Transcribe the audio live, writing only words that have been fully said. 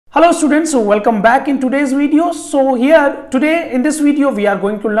Hello students, so welcome back in today's video. So here today in this video we are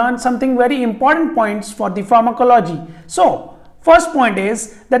going to learn something very important points for the pharmacology. So first point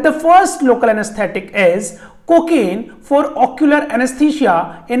is that the first local anesthetic is cocaine for ocular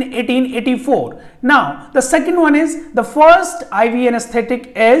anesthesia in 1884. Now the second one is the first IV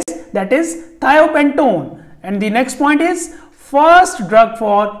anesthetic is thiopentone, and the next point is first drug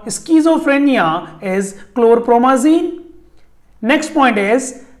for schizophrenia is chlorpromazine. Next point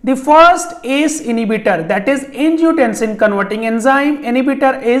is the first ACE inhibitor, that is angiotensin converting enzyme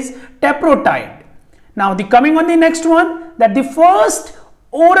inhibitor, is teprotide. Now coming on the next one, that the first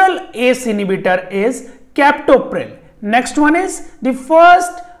oral ACE inhibitor is captopril. Next one is the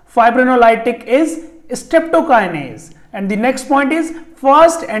first fibrinolytic is streptokinase, and the next point is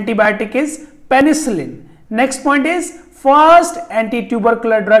first antibiotic is penicillin. Next point is first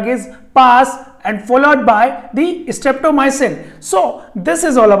anti-tubercular drug is PAS, and followed by the streptomycin. So this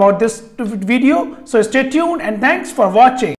is all about this video. So stay tuned and thanks for watching.